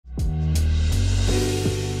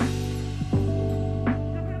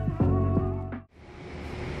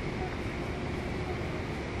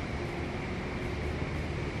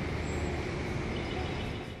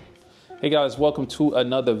Hey guys, welcome to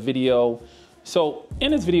another video. So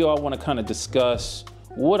in this video, I want to kind of discuss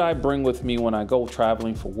what I bring with me when I go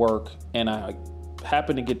traveling for work and I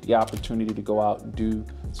happen to get the opportunity to go out and do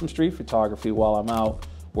some street photography while I'm out,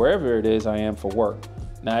 wherever it is I am for work.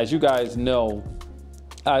 Now, as you guys know,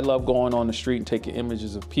 I love going on the street and taking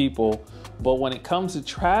images of people, but when it comes to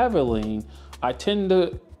traveling, I tend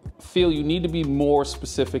to feel you need to be more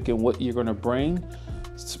specific in what you're going to bring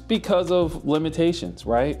because of limitations,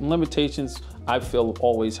 right? And limitations, I feel,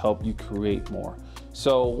 always help you create more.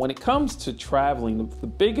 So when it comes to traveling, the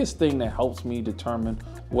biggest thing that helps me determine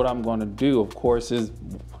what I'm going to do, of course, is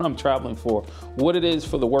what I'm traveling for, what it is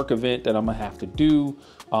for the work event that I'm gonna have to do,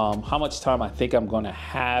 how much time I think I'm going to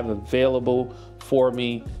have available for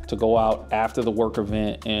me to go out after the work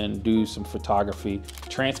event and do some photography,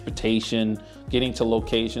 transportation, getting to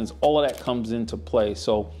locations, all of that comes into play.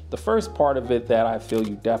 So the first part of it that I feel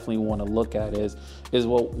you definitely want to look at is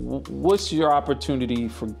well, what's your opportunity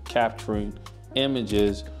for capturing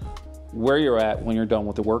images where you're at when you're done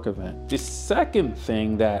with the work event. The second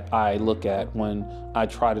thing that I look at when I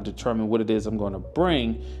try to determine what it is I'm going to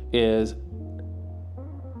bring is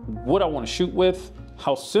what I want to shoot with,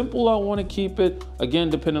 how simple I want to keep it, again,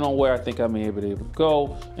 depending on where I think I may be able to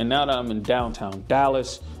go. And now that I'm in downtown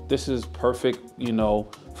Dallas, this is perfect, you know,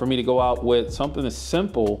 for me to go out with something as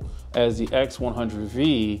simple as the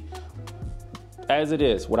X100v as it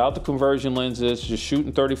is, without the conversion lenses, just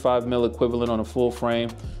shooting 35mm equivalent on a full frame,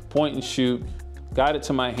 point and shoot, got it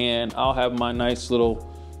to my hand. I'll have my nice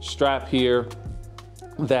little strap here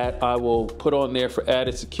that I will put on there for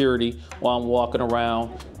added security while I'm walking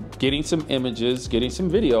around, getting some images, getting some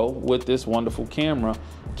video with this wonderful camera,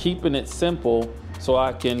 keeping it simple so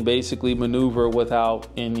I can basically maneuver without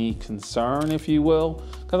any concern, if you will,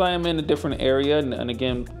 because I am in a different area. And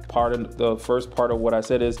again, part of the first part of what I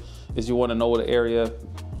said is you want to know the area,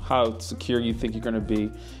 how secure you think you're going to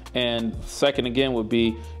be. And second, again, would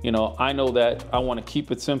be, you know, I know that I want to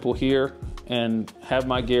keep it simple here and have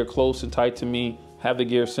my gear close and tight to me, have the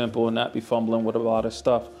gear simple and not be fumbling with a lot of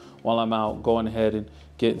stuff while I'm out going ahead and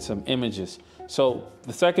getting some images. So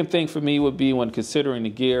the second thing for me would be, when considering the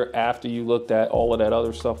gear after you looked at all of that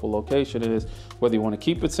other stuff with location, is whether you want to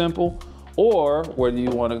keep it simple or whether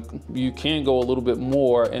you can go a little bit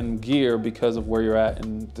more in gear because of where you're at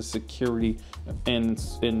and the security and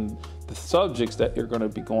in the subjects that you're going to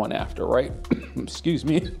be going after, right? Excuse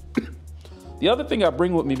me. The other thing I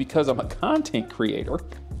bring with me, because I'm a content creator,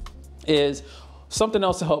 is something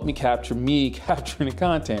else to help me capturing the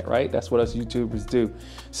content, right? That's what us YouTubers do.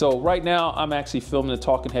 So right now I'm actually filming a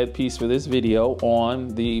talking head piece for this video on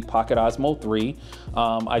the Pocket Osmo 3.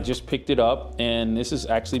 I just picked it up and this is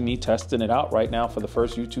actually me testing it out right now for the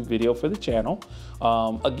first YouTube video for the channel.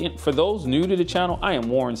 Again, for those new to the channel, I am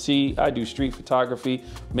Warren C. I do street photography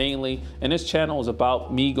mainly, and this channel is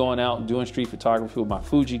about me going out and doing street photography with my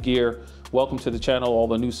Fuji gear. Welcome to the channel, all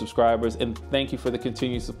the new subscribers, and thank you for the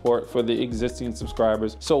continued support for the existing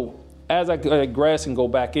subscribers. So as I digress and go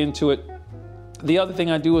back into it, the other thing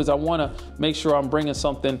I do is I want to make sure I'm bringing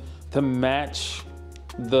something to match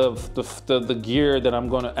the gear that I'm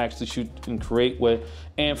going to actually shoot and create with.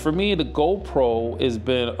 And for me, the GoPro has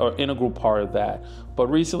been an integral part of that. But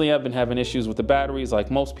recently I've been having issues with the batteries,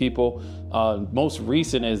 like most people. Most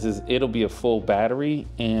recent is it'll be a full battery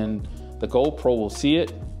and the GoPro will see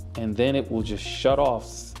it, and then it will just shut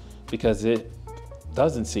off because it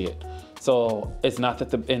doesn't see it. So it's not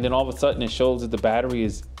that and then all of a sudden it shows that the battery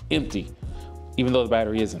is empty, even though the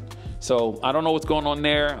battery isn't. So I don't know what's going on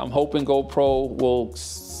there. I'm hoping GoPro will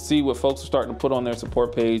see what folks are starting to put on their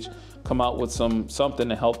support page, come out with something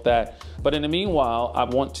to help that. But in the meanwhile, I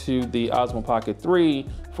went to the Osmo Pocket 3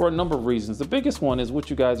 for a number of reasons. The biggest one is what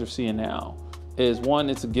you guys are seeing now. Is one,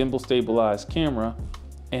 it's a gimbal stabilized camera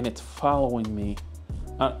and it's following me.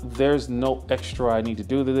 There's no extra I need to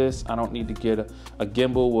do to this. I don't need to get a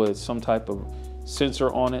gimbal with some type of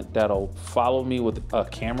sensor on it that'll follow me with a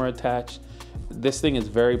camera attached. This thing is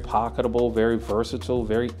very pocketable, very versatile,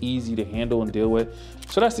 very easy to handle and deal with.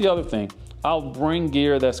 So that's the other thing. I'll bring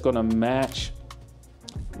gear that's gonna match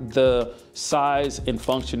the size and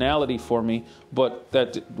functionality for me, but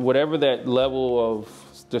that whatever that level of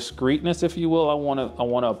discreetness, if you will, I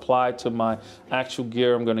want to apply to my actual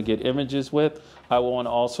gear I'm going to get images with. I want to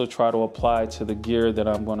also try to apply to the gear that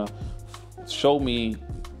I'm going to show me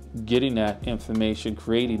getting that information,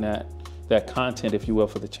 creating that content, if you will,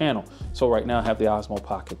 for the channel. So right now I have the Osmo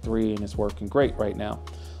Pocket 3 and it's working great right now.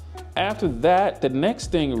 After that, the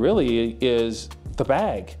next thing really is the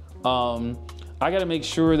bag. I gotta make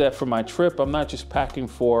sure that for my trip, I'm not just packing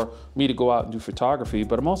for me to go out and do photography,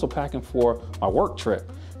 but I'm also packing for my work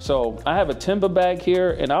trip. So I have a timber bag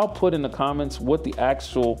here, and I'll put in the comments what the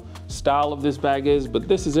actual style of this bag is, but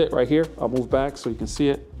this is it right here. I'll move back so you can see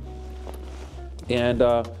it. And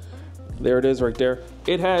there it is right there.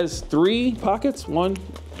 It has 3 pockets, 1,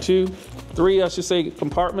 2, 3, I should say,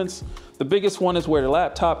 compartments. The biggest one is where the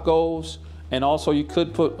laptop goes. And also you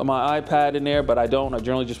could put my iPad in there, but I don't. I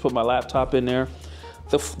generally just put my laptop in there.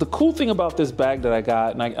 The cool thing about this bag that I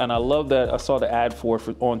got, and I love that I saw the ad for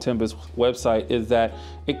it on Timber's website, is that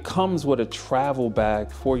it comes with a travel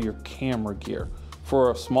bag for your camera gear,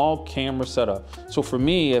 for a small camera setup. So for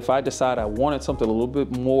me, if I decide I wanted something a little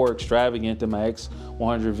bit more extravagant than my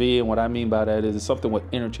X100v, and what I mean by that is something with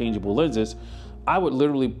interchangeable lenses, I would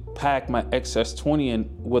literally pack my XS20 in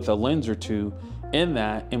with a lens or two in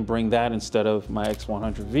that and bring that instead of my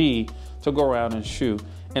X100v to go around and shoot.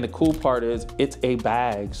 And the cool part is it's a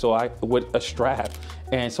bag, so with a strap.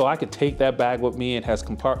 And so I could take that bag with me. It has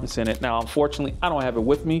compartments in it. Now, unfortunately, I don't have it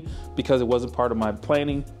with me because it wasn't part of my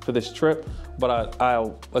planning for this trip, but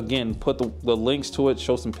I'll again put the links to it,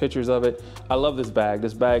 show some pictures of it. I love this bag.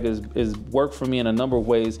 This bag is worked for me in a number of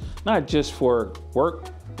ways, not just for work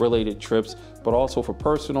related trips, but also for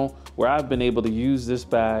personal, where I've been able to use this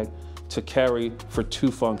bag to carry for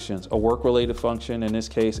 2 functions, a work related function in this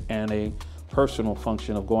case, and a personal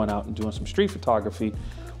function of going out and doing some street photography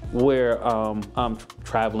where I'm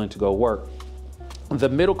traveling to go work. The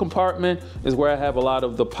middle compartment is where I have a lot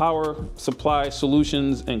of the power supply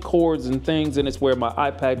solutions and cords and things, and it's where my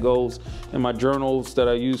iPad goes and my journals that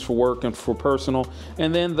I use for work and for personal.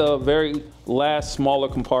 And then the very last smaller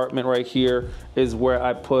compartment right here is where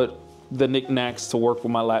I put the knickknacks to work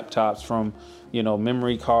with my laptops, from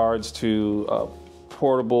memory cards to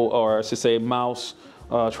portable, or I should say mouse,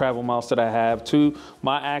 travel mouse that I have, to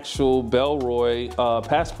my actual Bellroy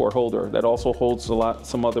passport holder that also holds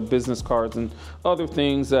some other business cards and other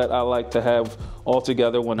things that I like to have all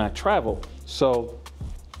together when I travel. So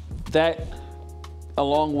that,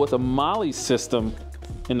 along with a MOLLE system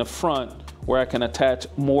in the front where I can attach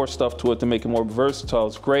more stuff to it to make it more versatile,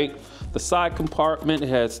 is great. The side compartment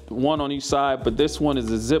has 1 on each side, but this one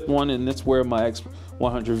is a zip one, and that's where my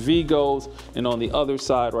X100v goes. And on the other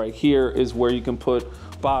side right here is where you can put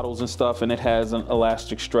bottles and stuff, and it has an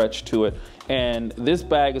elastic stretch to it. And this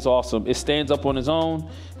bag is awesome. It stands up on its own.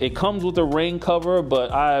 It comes with a rain cover,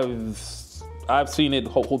 but I've seen it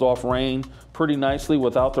hold off rain pretty nicely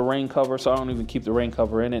without the rain cover, so I don't even keep the rain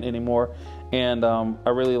cover in it anymore. And I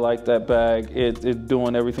really like that bag. It's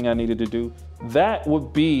doing everything I needed to do. That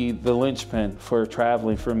would be the linchpin for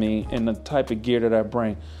traveling for me and the type of gear that I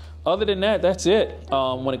bring. Other than that, that's it.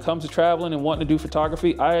 When it comes to traveling and wanting to do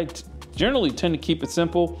photography, I generally tend to keep it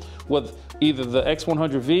simple with either the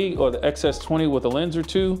X100v or the XS20 with a lens or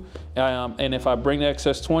two. And if I bring the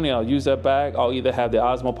XS20, I'll use that bag. I'll either have the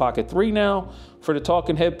Osmo Pocket 3 now for the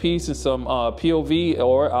talking head piece and some POV,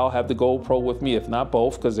 or I'll have the GoPro with me, if not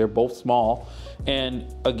both, because they're both small.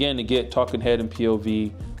 And again, to get talking head and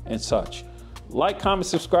POV and such. Like, comment,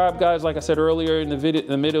 subscribe, guys. Like I said earlier in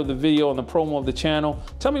the middle of the video on the promo of the channel,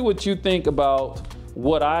 tell me what you think about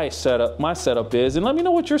what my setup is, and let me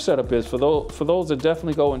know what your setup is for those that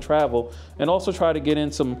definitely go and travel, and also try to get in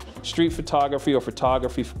some street photography or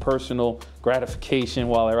photography for personal gratification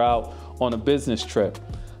while they're out on a business trip.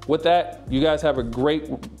 With that, you guys have a great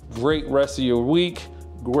rest of your week,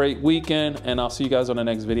 great weekend, and I'll see you guys on the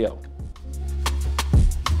next video.